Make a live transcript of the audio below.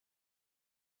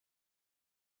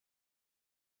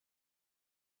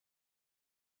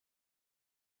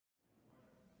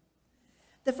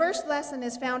The first lesson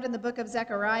is found in the book of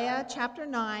Zechariah, chapter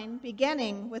 9,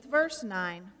 beginning with verse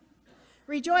 9.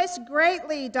 Rejoice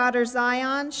greatly, daughter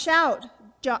Zion. Shout,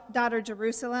 daughter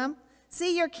Jerusalem.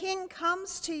 See, your king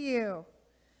comes to you,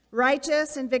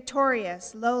 righteous and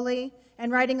victorious, lowly,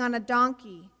 and riding on a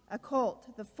donkey, a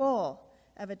colt, the foal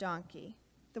of a donkey.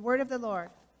 The word of the Lord.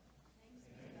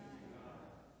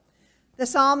 The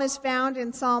psalm is found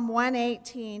in Psalm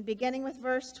 118, beginning with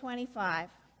verse 25.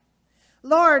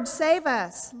 Lord, save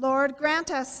us. Lord, grant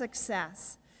us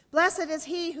success. Blessed is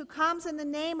he who comes in the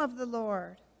name of the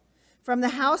Lord. From the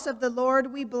house of the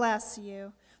Lord we bless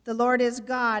you. The Lord is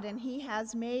God, and he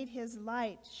has made his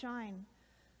light shine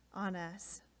on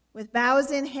us. With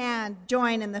bows in hand,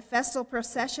 join in the festal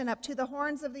procession up to the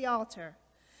horns of the altar.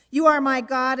 You are my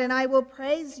God, and I will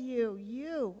praise you.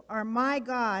 You are my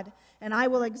God, and I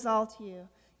will exalt you.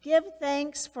 Give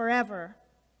thanks forever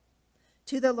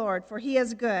to the Lord, for he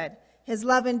is good. His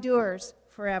love endures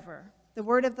forever. The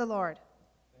word of the Lord.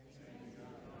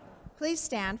 Please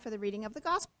stand for the reading of the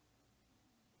gospel.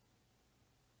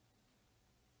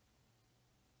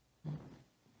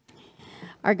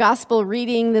 Our gospel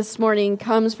reading this morning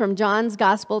comes from John's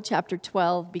Gospel, chapter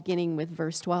 12, beginning with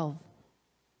verse 12.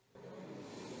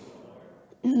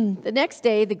 The next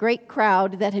day, the great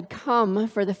crowd that had come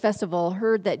for the festival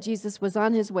heard that Jesus was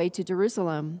on his way to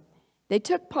Jerusalem. They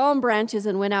took palm branches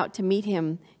and went out to meet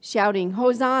him, shouting,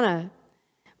 Hosanna!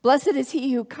 Blessed is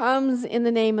he who comes in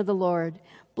the name of the Lord.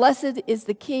 Blessed is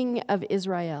the King of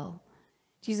Israel.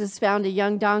 Jesus found a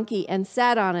young donkey and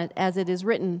sat on it, as it is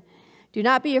written, Do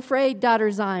not be afraid,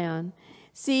 daughter Zion.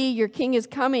 See, your king is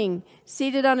coming,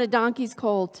 seated on a donkey's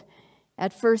colt.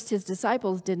 At first, his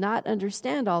disciples did not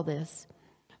understand all this.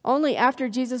 Only after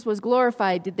Jesus was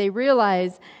glorified did they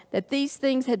realize that these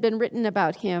things had been written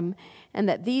about him and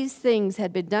that these things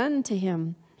had been done to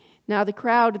him. Now the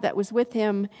crowd that was with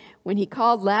him when he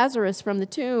called Lazarus from the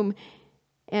tomb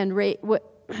and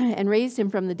raised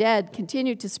him from the dead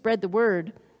continued to spread the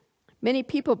word. Many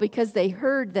people, because they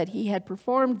heard that he had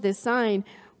performed this sign,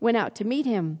 went out to meet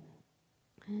him.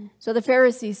 So the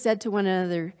Pharisees said to one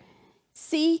another,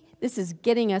 See, this is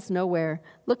getting us nowhere.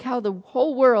 Look how the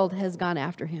whole world has gone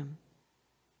after him.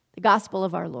 The gospel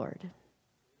of our Lord.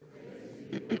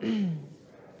 You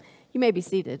may be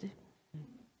seated.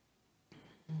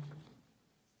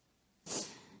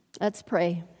 Let's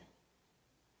pray.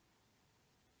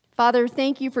 Father,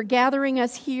 thank you for gathering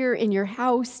us here in your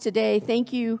house today.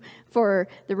 Thank you for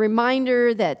the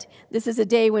reminder that this is a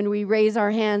day when we raise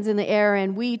our hands in the air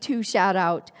and we too shout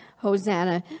out,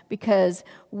 Hosanna, because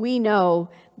we know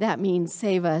that means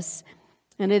save us.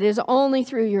 And it is only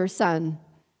through your Son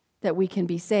that we can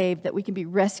be saved, that we can be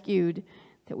rescued,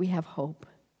 that we have hope.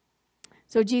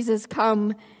 So Jesus,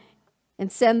 come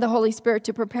and send the Holy Spirit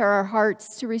to prepare our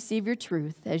hearts to receive your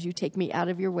truth as you take me out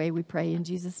of your way, we pray in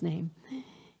Jesus' name.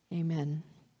 Amen.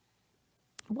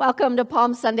 Welcome to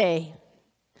Palm Sunday,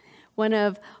 one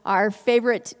of our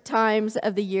favorite times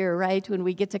of the year, right? When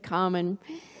we get to come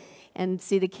and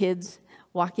see the kids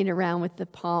walking around with the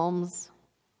palms.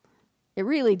 It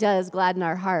really does gladden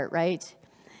our heart, right?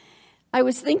 I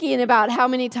was thinking about how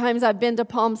many times I've been to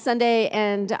Palm Sunday,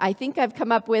 and I think I've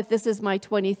come up with this is my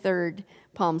 23rd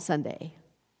Palm Sunday.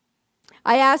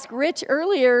 I asked Rich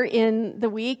earlier in the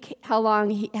week how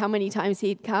many times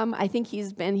he'd come. I think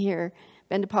he's been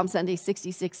to Palm Sunday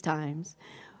 66 times.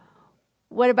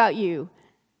 What about you?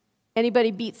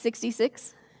 Anybody beat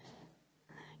 66?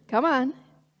 Come on.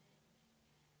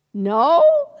 No?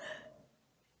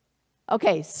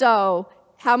 Okay, so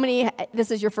how many, this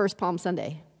is your first Palm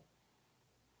Sunday?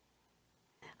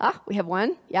 We have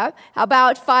one, yeah. How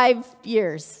about 5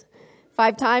 years?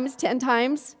 5 times, 10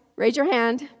 times? Raise your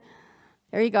hand.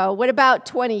 There you go. What about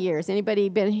 20 years? Anybody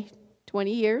been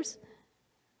 20 years?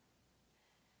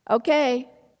 Okay,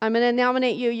 I'm going to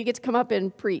nominate you. You get to come up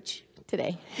and preach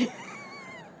today.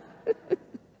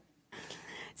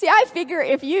 See, I figure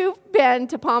if you've been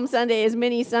to Palm Sunday as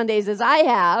many Sundays as I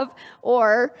have,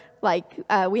 or like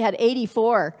we had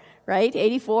 84, right?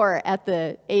 84 at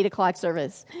the 8 o'clock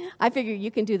service. I figure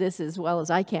you can do this as well as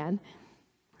I can.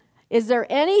 Is there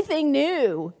anything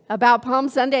new about Palm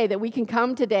Sunday that we can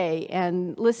come today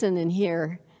and listen and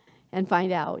hear and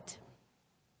find out?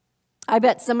 I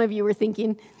bet some of you were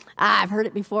thinking, I've heard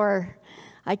it before.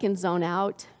 I can zone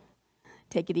out.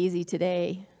 Take it easy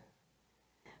today.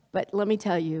 But let me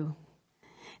tell you,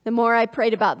 the more I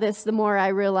prayed about this, the more I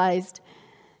realized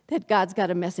that God's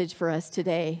got a message for us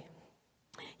today.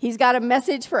 He's got a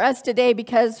message for us today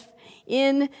because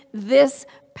in this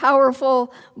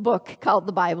powerful book called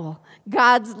the Bible,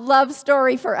 God's love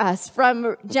story for us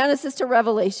from Genesis to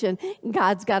Revelation,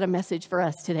 God's got a message for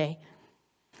us today.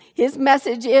 His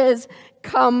message is,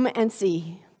 come and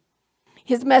see.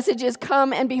 His message is,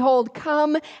 come and behold,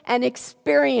 come and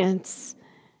experience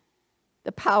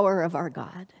the power of our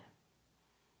God.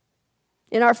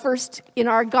 In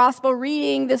our gospel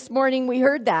reading this morning, we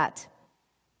heard that.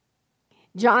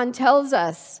 John tells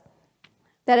us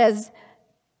that as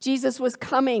Jesus was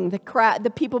coming,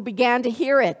 the people began to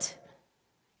hear it,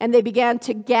 and they began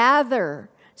to gather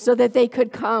so that they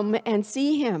could come and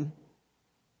see him.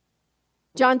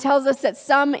 John tells us that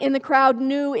some in the crowd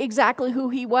knew exactly who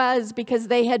he was because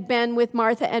they had been with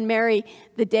Martha and Mary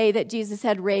the day that Jesus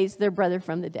had raised their brother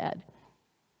from the dead.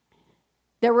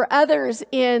 There were others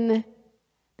in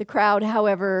the crowd,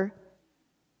 however,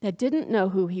 that didn't know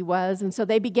who he was, and so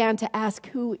they began to ask,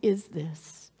 who is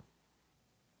this?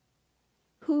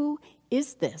 Who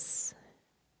is this?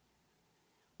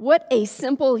 What a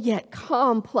simple yet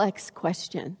complex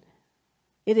question.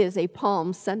 It is a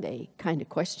Palm Sunday kind of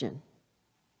question.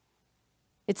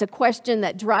 It's a question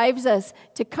that drives us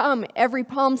to come every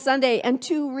Palm Sunday and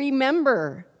to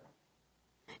remember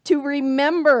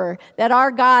that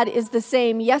our God is the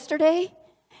same yesterday,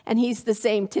 and he's the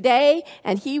same today,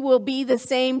 and he will be the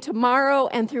same tomorrow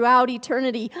and throughout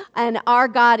eternity. And our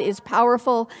God is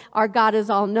powerful. Our God is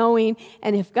all-knowing.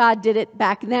 And if God did it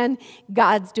back then,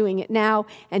 God's doing it now,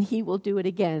 and he will do it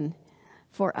again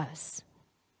for us.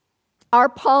 Our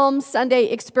Palm Sunday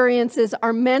experiences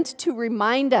are meant to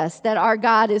remind us that our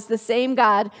God is the same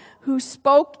God who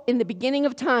spoke in the beginning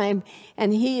of time,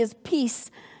 and his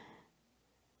peace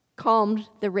calmed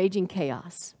the raging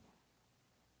chaos.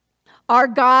 Our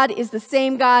God is the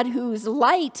same God whose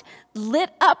light lit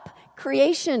up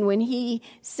creation when he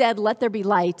said, let there be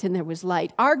light, and there was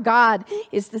light. Our God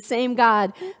is the same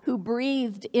God who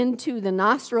breathed into the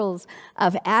nostrils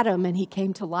of Adam and he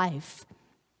came to life.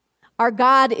 Our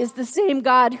God is the same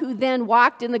God who then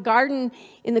walked in the garden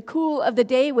in the cool of the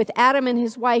day with Adam and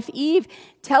his wife Eve,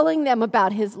 telling them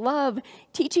about his love,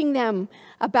 teaching them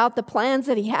about the plans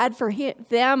that he had for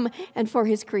them and for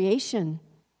his creation.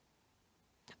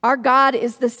 Our God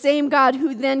is the same God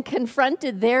who then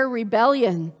confronted their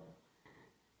rebellion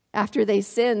after they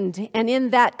sinned. And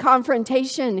in that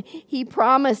confrontation, he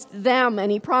promised them,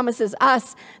 and he promises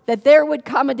us, that there would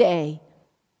come a day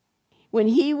when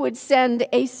he would send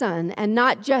a son, and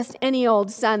not just any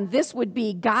old son. This would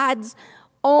be God's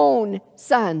own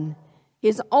son,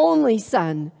 his only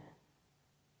son,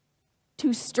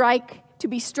 to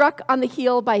be struck on the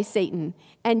heel by Satan.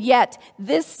 And yet,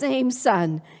 this same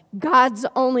son, God's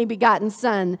only begotten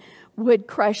son, would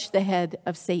crush the head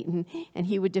of Satan, and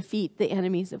he would defeat the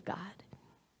enemies of God.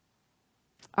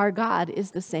 Our God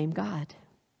is the same God.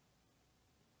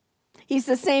 He's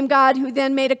the same God who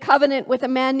then made a covenant with a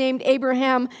man named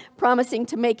Abraham, promising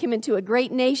to make him into a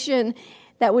great nation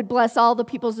that would bless all the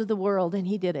peoples of the world, and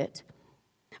he did it.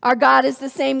 Our God is the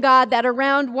same God that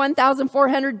around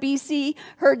 1400 BC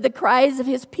heard the cries of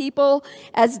his people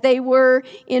as they were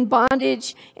in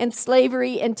bondage and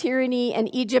slavery and tyranny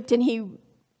in Egypt, and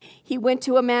he went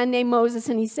to a man named Moses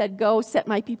and he said, go set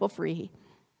my people free.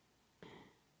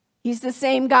 He's the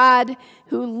same God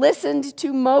who listened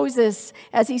to Moses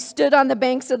as he stood on the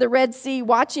banks of the Red Sea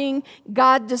watching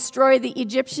God destroy the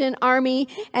Egyptian army.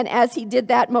 And as he did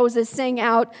that, Moses sang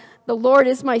out, the Lord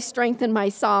is my strength and my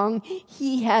song.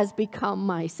 He has become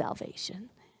my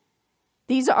salvation.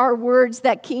 These are words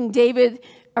that King David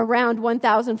around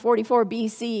 1044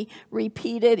 BC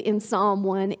repeated in Psalm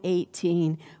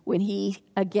 118 when he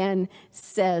again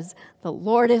says, the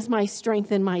Lord is my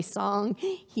strength and my song.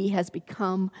 He has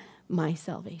become my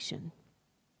salvation.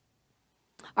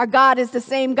 Our God is the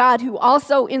same God who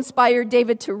also inspired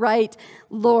David to write,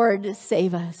 Lord,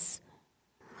 save us.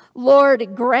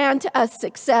 Lord, grant us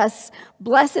success.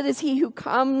 Blessed is he who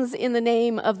comes in the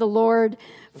name of the Lord.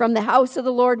 From the house of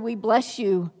the Lord we bless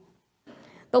you.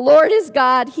 The Lord is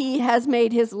God. He has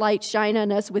made his light shine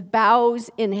on us. With bows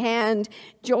in hand,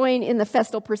 join in the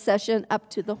festal procession up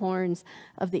to the horns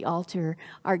of the altar.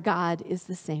 Our God is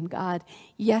the same God,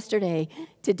 yesterday,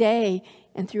 today,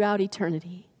 and throughout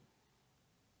eternity.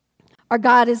 Our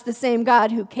God is the same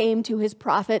God who came to his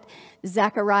prophet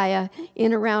Zechariah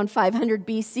in around 500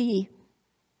 BC.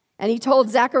 And he told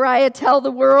Zechariah, tell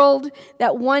the world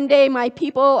that one day my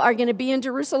people are going to be in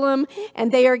Jerusalem and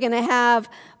they are going to have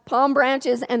palm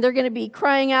branches and they're going to be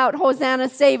crying out, Hosanna,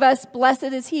 save us. Blessed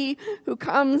is he who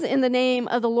comes in the name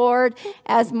of the Lord,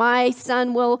 as my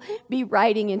son will be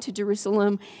riding into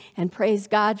Jerusalem. And praise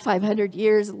God, 500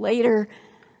 years later,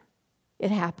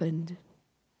 it happened.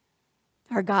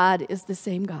 Our God is the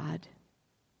same God.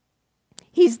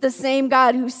 He's the same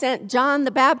God who sent John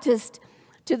the Baptist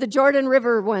to the Jordan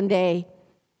River one day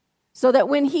so that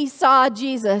when he saw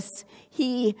Jesus,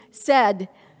 he said,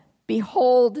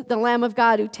 "Behold the Lamb of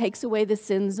God who takes away the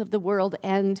sins of the world."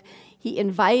 And he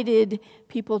invited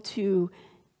people to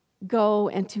go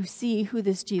and to see who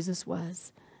this Jesus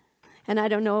was. And I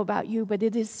don't know about you, but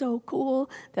it is so cool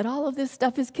that all of this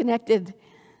stuff is connected.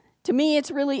 To me, it's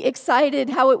really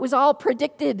excited how it was all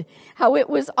predicted, how it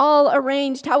was all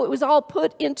arranged, how it was all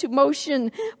put into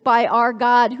motion by our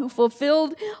God who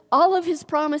fulfilled all of his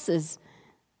promises.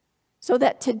 So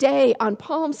that today, on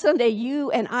Palm Sunday,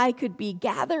 you and I could be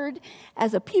gathered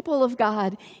as a people of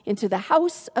God into the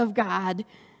house of God,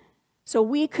 so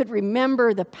we could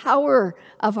remember the power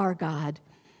of our God,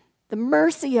 the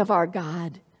mercy of our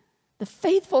God, the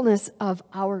faithfulness of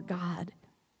our God.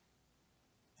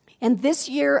 And this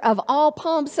year of all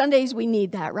Palm Sundays, we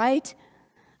need that, right?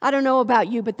 I don't know about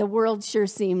you, but the world sure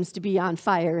seems to be on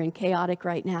fire and chaotic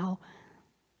right now.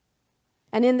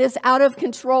 And in this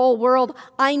out-of-control world,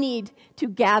 I need to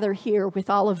gather here with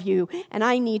all of you, and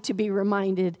I need to be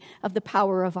reminded of the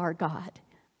power of our God.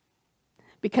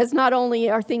 Because not only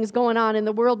are things going on in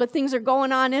the world, but things are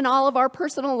going on in all of our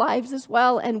personal lives as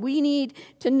well, and we need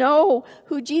to know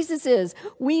who Jesus is.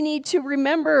 We need to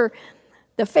remember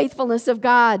the faithfulness of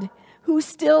God, who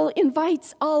still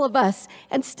invites all of us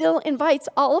and still invites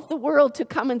all of the world to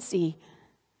come and see,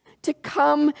 to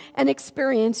come and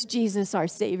experience Jesus, our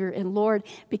Savior and Lord,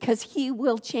 because he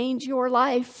will change your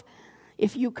life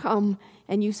if you come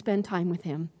and you spend time with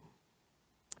him.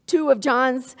 2 of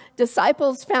John's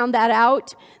disciples found that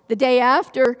out the day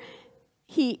after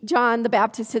John the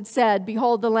Baptist had said,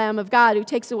 "Behold the Lamb of God who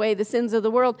takes away the sins of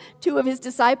the world." 2 of his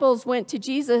disciples went to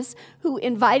Jesus, who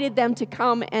invited them to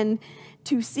come and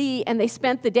to see, and they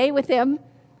spent the day with him.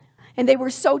 And they were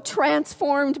so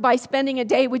transformed by spending a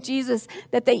day with Jesus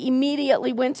that they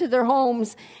immediately went to their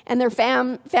homes and their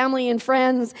family and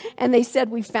friends, and they said,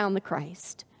 "We found the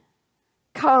Christ.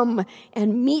 Come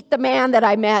and meet the man that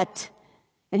I met,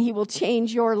 and he will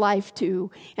change your life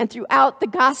too." And throughout the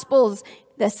Gospels,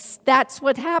 that's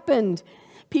what happened.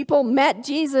 People met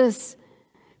Jesus,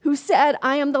 who said,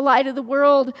 "I am the light of the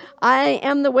world. I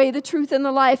am the way, the truth, and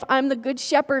the life. I'm the good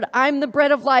shepherd. I'm the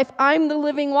bread of life. I'm the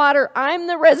living water. I'm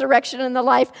the resurrection and the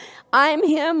life. I'm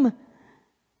him."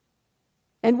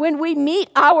 And when we meet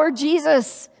our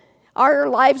Jesus, our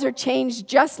lives are changed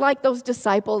just like those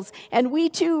disciples. And we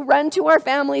too run to our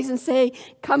families and say,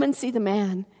 "Come and see the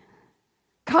man.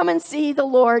 Come and see the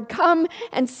Lord. Come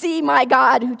and see my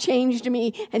God who changed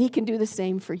me, and he can do the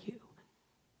same for you."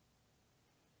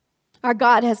 Our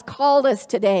God has called us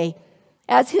today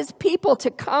as his people to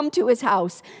come to his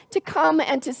house, to come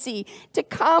and to see, to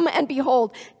come and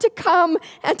behold, to come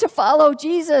and to follow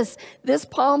Jesus this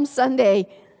Palm Sunday.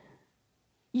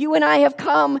 You and I have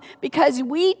come because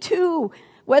we too,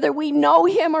 whether we know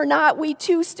him or not, we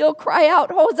too still cry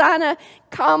out, "Hosanna,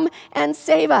 come and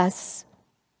save us."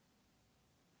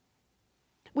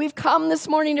 We've come this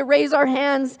morning to raise our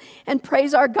hands and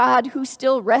praise our God who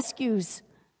still rescues.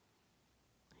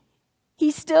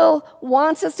 He still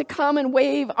wants us to come and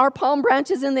wave our palm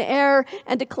branches in the air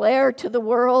and declare to the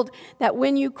world that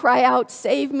when you cry out,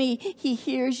 "Save me," he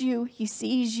hears you, he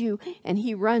sees you, and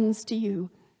he runs to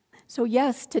you. So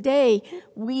yes, today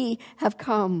we have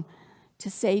come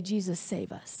to say, "Jesus,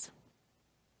 save us."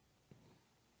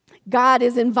 God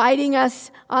is inviting us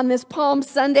on this Palm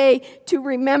Sunday to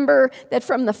remember that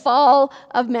from the fall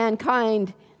of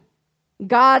mankind,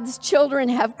 God's children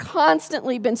have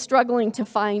constantly been struggling to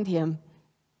find him.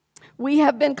 We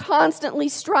have been constantly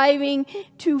striving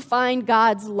to find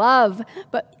God's love,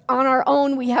 but on our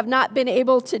own, we have not been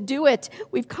able to do it.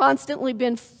 We've constantly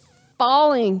been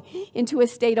falling into a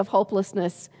state of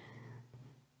hopelessness.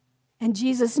 And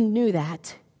Jesus knew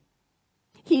that.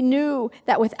 He knew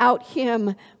that without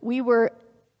him, we were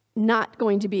not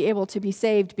going to be able to be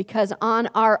saved, because on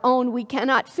our own, we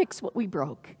cannot fix what we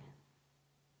broke.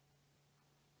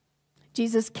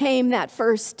 Jesus came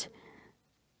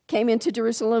into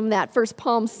Jerusalem that first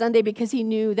Palm Sunday because he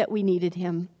knew that we needed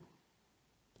him.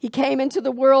 He came into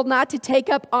the world not to take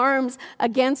up arms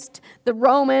against the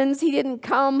Romans. He didn't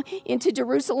come into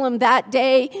Jerusalem that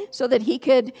day so he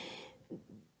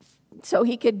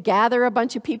could gather a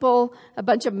bunch of people, a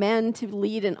bunch of men to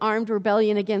lead an armed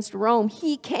rebellion against Rome.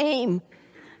 He came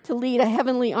to lead a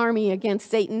heavenly army against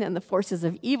Satan and the forces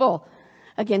of evil,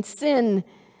 against sin,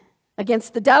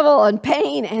 against the devil and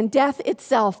pain and death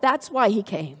itself. That's why he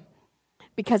came,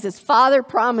 because his Father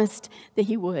promised that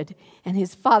he would, and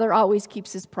his Father always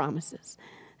keeps his promises.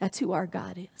 That's who our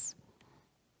God is.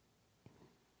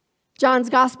 John's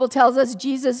gospel tells us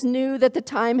Jesus knew that the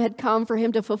time had come for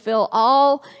him to fulfill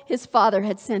all his Father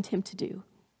had sent him to do.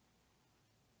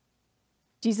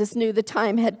 Jesus knew the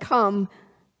time had come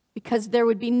because there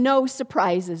would be no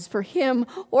surprises for him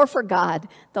or for God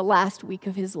the last week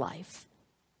of his life.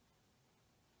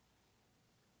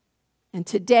 And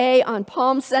today, on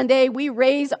Palm Sunday, we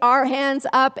raise our hands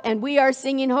up and we are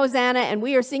singing Hosanna and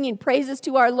we are singing praises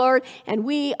to our Lord, and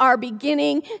we are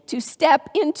beginning to step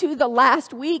into the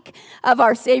last week of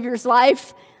our Savior's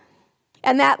life.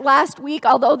 And that last week,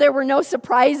 although there were no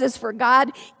surprises for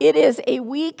God, it is a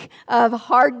week of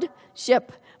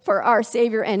hardship for our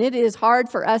Savior, and it is hard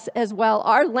for us as well.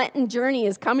 Our Lenten journey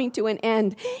is coming to an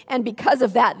end, and because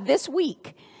of that, this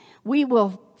week, we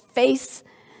will face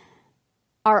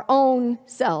our own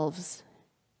selves.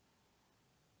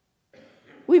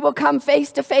 We will come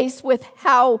face to face with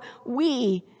how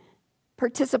we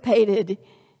participated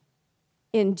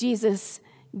in Jesus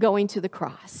going to the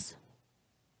cross.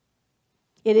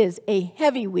 It is a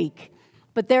heavy week,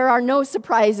 but there are no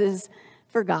surprises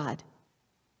for God,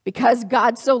 because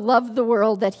God so loved the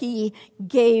world that he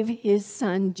gave his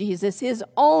son Jesus, his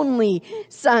only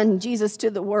son Jesus,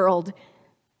 to the world,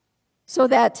 so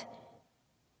that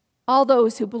all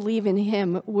those who believe in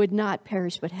him would not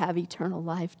perish but have eternal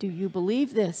life. Do you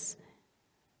believe this?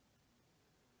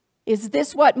 Is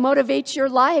this what motivates your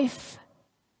life?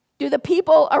 Do the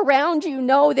people around you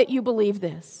know that you believe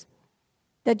this?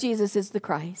 That Jesus is the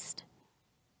Christ?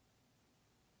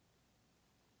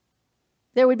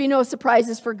 There would be no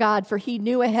surprises for God, for he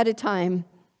knew ahead of time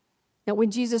that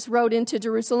when Jesus rode into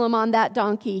Jerusalem on that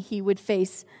donkey, he would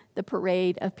face the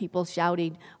parade of people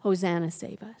shouting, "Hosanna,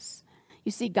 save us."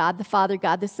 You see, God the Father,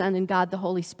 God the Son, and God the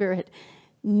Holy Spirit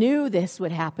knew this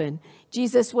would happen.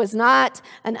 Jesus was not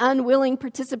an unwilling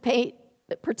participant.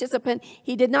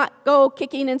 He did not go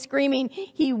kicking and screaming.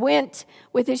 He went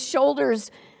with his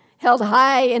shoulders held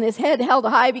high and his head held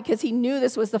high because he knew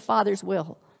this was the Father's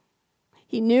will.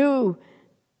 He knew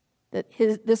that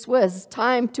this was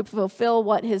time to fulfill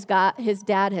what his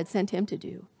dad had sent him to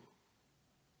do.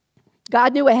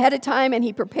 God knew ahead of time, and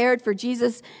he prepared for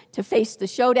Jesus to face the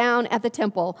showdown at the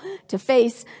temple, to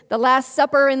face the Last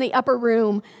Supper in the upper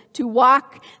room, to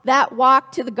walk that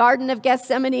walk to the Garden of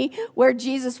Gethsemane, where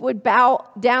Jesus would bow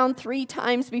down 3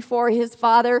 times before his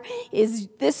Father. "Is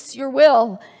this your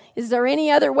will? Is there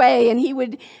any other way?" And he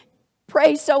would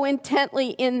pray so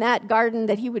intently in that garden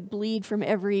that he would bleed from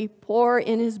every pore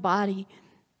in his body.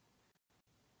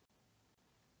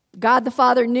 God the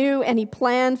Father knew, and he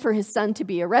planned for his son to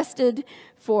be arrested,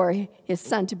 for his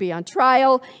son to be on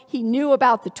trial. He knew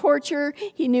about the torture.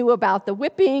 He knew about the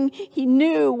whipping. He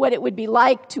knew what it would be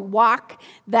like to walk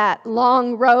that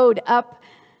long road up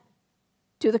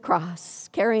to the cross,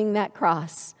 carrying that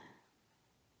cross.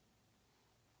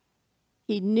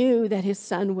 He knew that his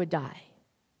son would die.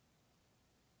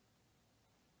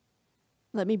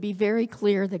 Let me be very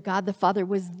clear that God the Father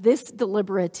was this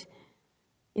deliberate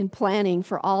in planning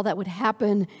for all that would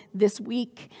happen this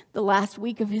week, the last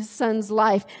week of his son's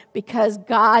life, because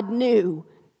God knew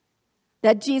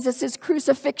that Jesus'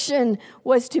 crucifixion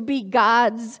was to be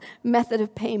God's method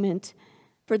of payment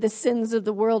for the sins of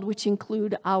the world, which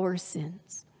include our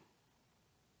sins.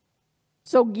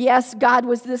 So yes, God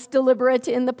was this deliberate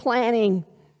in the planning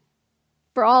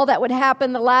for all that would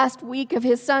happen the last week of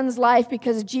his son's life,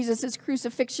 because Jesus'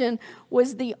 crucifixion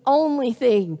was the only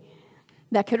thing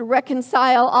that could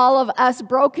reconcile all of us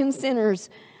broken sinners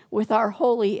with our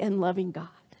holy and loving God.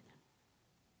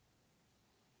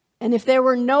 And if there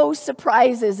were no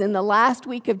surprises in the last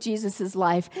week of Jesus'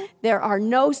 life, there are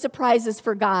no surprises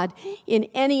for God in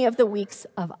any of the weeks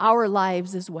of our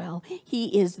lives as well.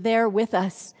 He is there with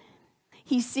us.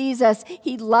 He sees us.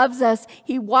 He loves us.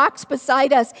 He walks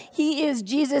beside us. He is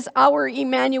Jesus, our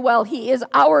Emmanuel. He is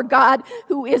our God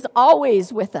who is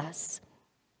always with us.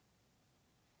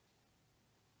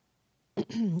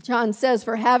 John says,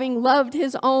 "For having loved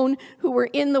his own who were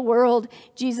in the world,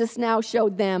 Jesus now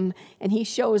showed them," and he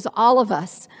shows all of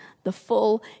us the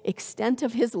full extent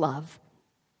of his love.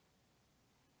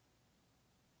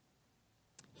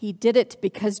 He did it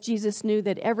because Jesus knew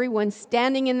that everyone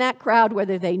standing in that crowd,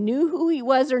 whether they knew who he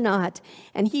was or not,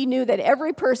 and he knew that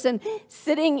every person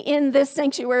sitting in this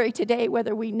sanctuary today,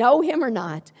 whether we know him or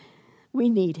not, we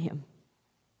need him.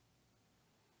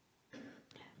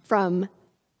 From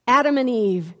Adam and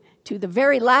Eve to the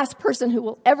very last person who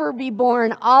will ever be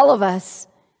born, all of us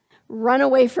run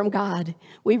away from God.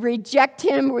 We reject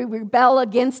him. We rebel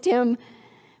against him.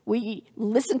 We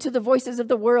listen to the voices of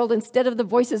the world instead of the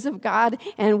voices of God,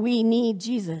 and we need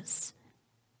Jesus.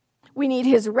 We need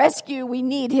his rescue. We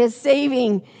need his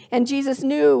saving. And Jesus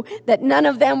knew that none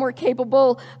of them were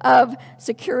capable of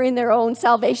securing their own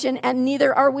salvation, and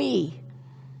neither are we.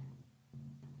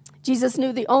 Jesus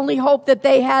knew the only hope that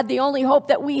they had, the only hope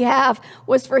that we have,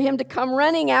 was for him to come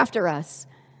running after us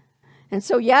And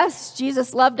so, yes,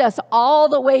 Jesus loved us all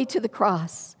the way to the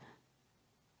cross.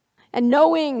 And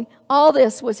knowing all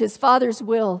this was his Father's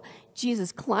will,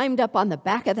 Jesus climbed up on the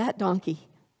back of that donkey.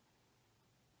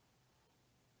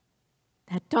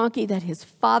 That donkey that his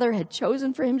Father had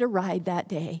chosen for him to ride that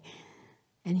day.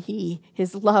 And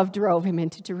his love drove him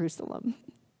into Jerusalem.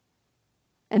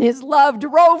 And his love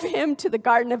drove him to the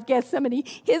Garden of Gethsemane.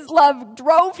 His love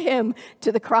drove him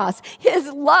to the cross. His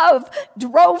love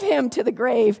drove him to the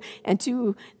grave and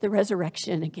to the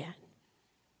resurrection again.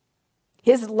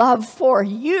 His love for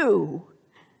you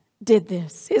did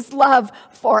this. His love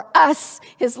for us,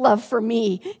 his love for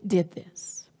me did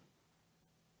this.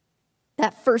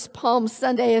 That first Palm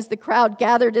Sunday, as the crowd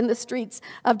gathered in the streets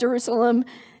of Jerusalem,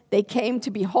 they came to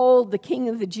behold the King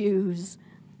of the Jews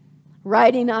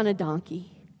riding on a donkey.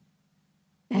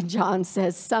 And John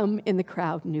says some in the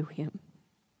crowd knew him.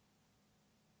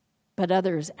 But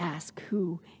others ask,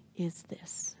 who is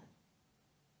this?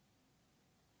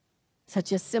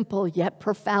 Such a simple yet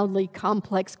profoundly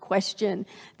complex question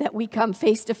that we come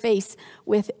face to face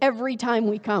with every time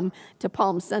we come to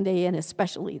Palm Sunday, and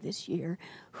especially this year.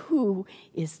 Who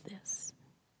is this?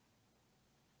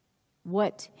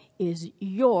 What is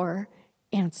your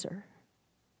answer?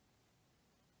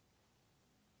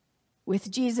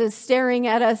 With Jesus staring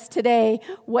at us today,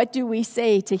 what do we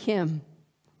say to him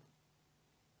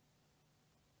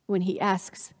when he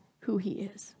asks who he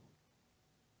is?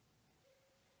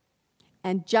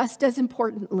 And just as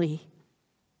importantly,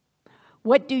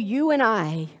 what do you and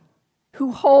I,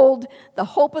 who hold the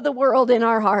hope of the world in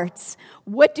our hearts,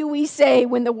 what do we say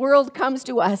when the world comes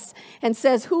to us and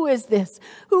says, who is this?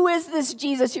 Who is this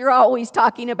Jesus you're always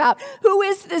talking about? Who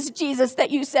is this Jesus that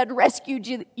you said rescued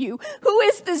you? Who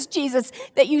is this Jesus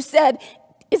that you said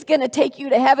is going to take you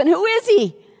to heaven? Who is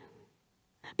he?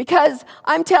 Because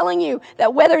I'm telling you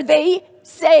that whether they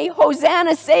say,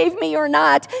 Hosanna, save me or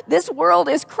not, this world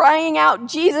is crying out,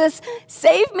 Jesus,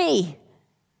 save me.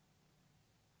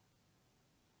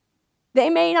 They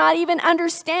may not even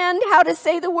understand how to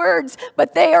say the words,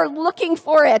 but they are looking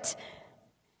for it.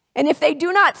 And if they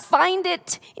do not find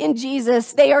it in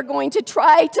Jesus, they are going to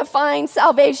try to find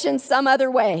salvation some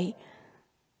other way.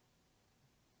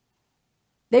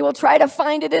 They will try to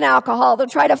find it in alcohol. They'll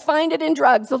try to find it in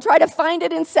drugs. They'll try to find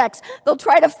it in sex. They'll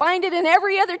try to find it in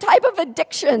every other type of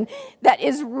addiction that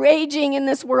is raging in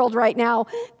this world right now.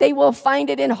 They will find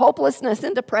it in hopelessness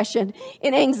and depression,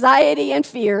 in anxiety and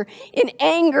fear, in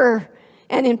anger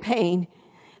and in pain,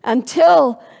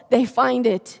 until they find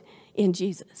it in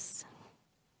Jesus.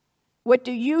 What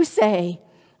do you say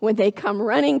when they come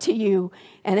running to you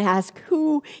and ask,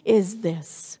 who is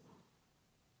this?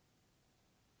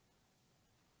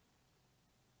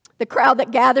 The crowd that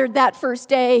gathered that first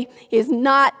day is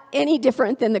not any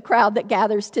different than the crowd that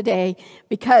gathers today,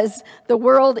 because the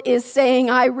world is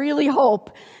saying, I really hope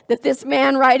that this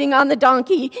man riding on the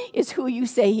donkey is who you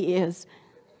say he is.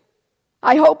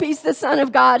 I hope he's the Son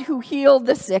of God who healed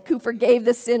the sick, who forgave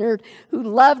the sinner, who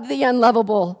loved the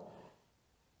unlovable.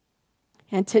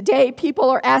 And today people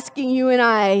are asking you and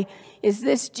I, is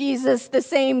this Jesus the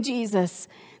same Jesus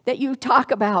that you talk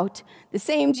about? The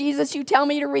same Jesus you tell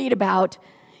me to read about?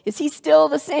 Is he still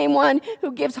the same one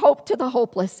who gives hope to the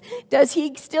hopeless? Does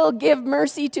he still give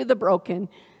mercy to the broken?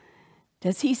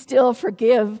 Does he still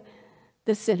forgive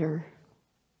the sinner?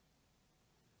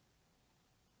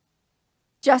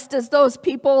 Just as those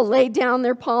people laid down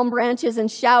their palm branches and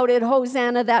shouted,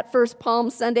 Hosanna, that first Palm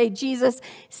Sunday, Jesus,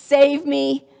 save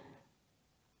me.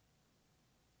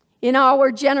 In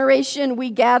our generation, we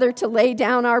gather to lay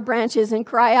down our branches and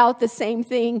cry out the same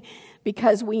thing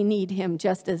because we need him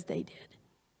just as they did.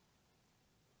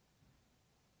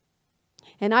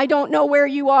 And I don't know where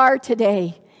you are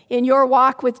today in your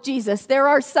walk with Jesus. There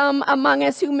are some among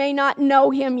us who may not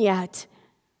know him yet.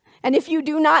 And if you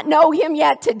do not know him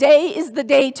yet, today is the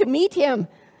day to meet him,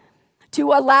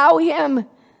 to allow him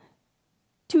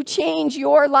to change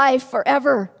your life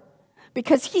forever.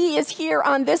 Because he is here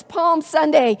on this Palm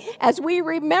Sunday as we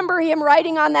remember him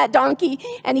riding on that donkey.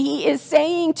 And he is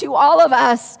saying to all of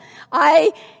us,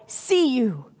 I see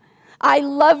you. I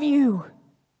love you.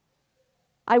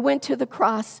 I went to the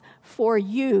cross for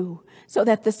you so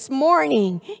that this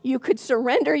morning you could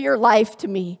surrender your life to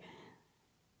me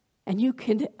and you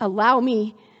could allow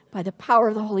me by the power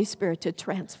of the Holy Spirit to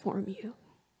transform you.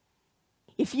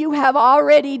 If you have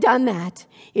already done that,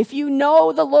 if you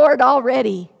know the Lord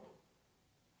already,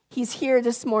 he's here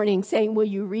this morning saying, will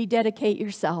you rededicate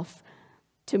yourself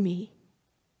to me?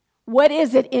 What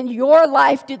is it in your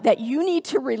life that you need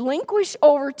to relinquish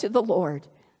over to the Lord?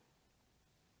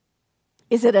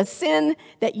 Is it a sin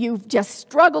that you've just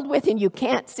struggled with and you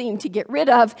can't seem to get rid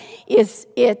of? Is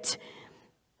it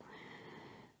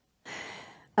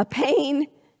a pain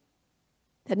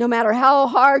that no matter how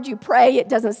hard you pray, it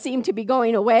doesn't seem to be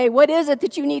going away. What is it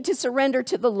that you need to surrender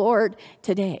to the Lord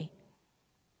today?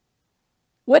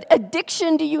 What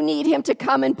addiction do you need him to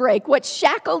come and break? What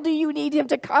shackle do you need him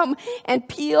to come and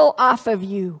peel off of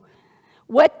you?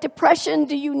 What depression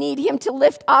do you need him to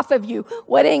lift off of you?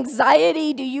 What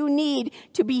anxiety do you need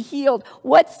to be healed?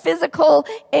 What physical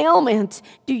ailment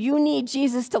do you need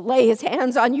Jesus to lay his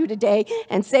hands on you today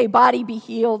and say, body, be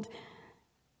healed?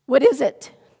 What is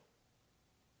it?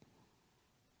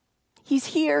 He's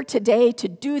here today to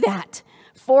do that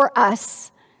for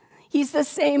us. He's the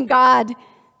same God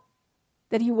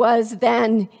that he was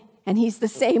then, and he's the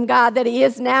same God that he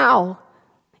is now.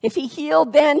 If he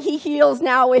healed then, he heals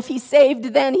now. If he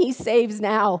saved then, he saves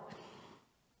now.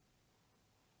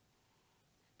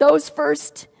 Those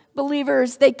first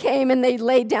believers, they came and they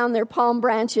laid down their palm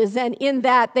branches, and in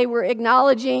that they were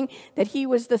acknowledging that he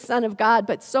was the Son of God,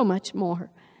 but so much more.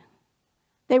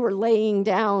 They were laying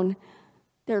down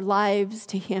their lives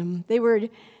to him. They were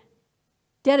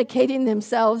dedicating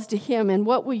themselves to him. And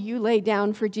what will you lay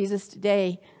down for Jesus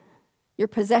today? Your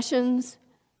possessions,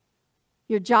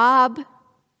 your job,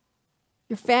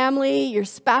 your family, your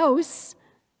spouse,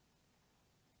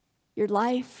 your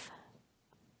life.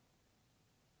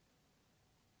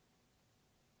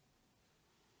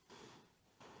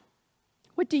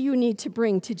 What do you need to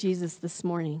bring to Jesus this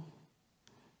morning?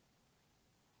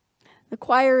 The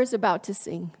choir is about to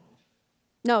sing.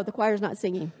 No, the choir's not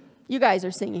singing. You guys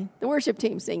are singing. The worship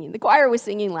team's singing. The choir was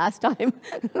singing last time.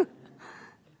 The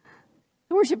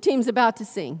worship team's about to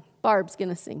sing. Barb's going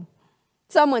to sing.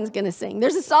 Someone's going to sing.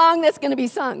 There's a song that's going to be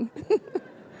sung.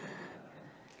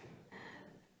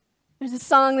 There's a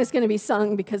song that's going to be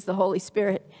sung because the Holy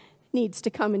Spirit needs to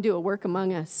come and do a work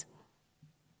among us.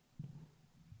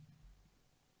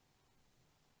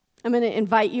 I'm going to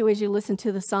invite you as you listen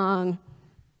to the song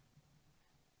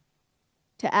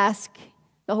to ask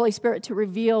the Holy Spirit to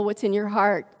reveal what's in your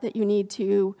heart that you need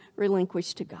to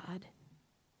relinquish to God.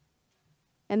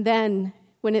 And then,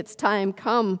 when it's time,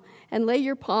 come and lay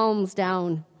your palms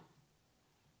down.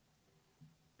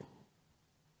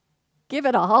 Give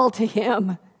it all to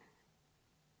him.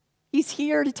 He's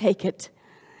here to take it.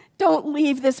 Don't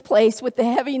leave this place with the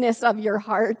heaviness of your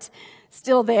heart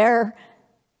still there.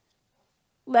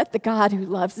 Let the God who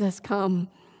loves us come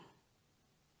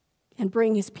and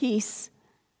bring his peace,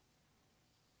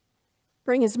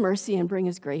 bring his mercy, and bring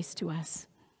his grace to us.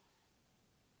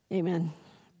 Amen.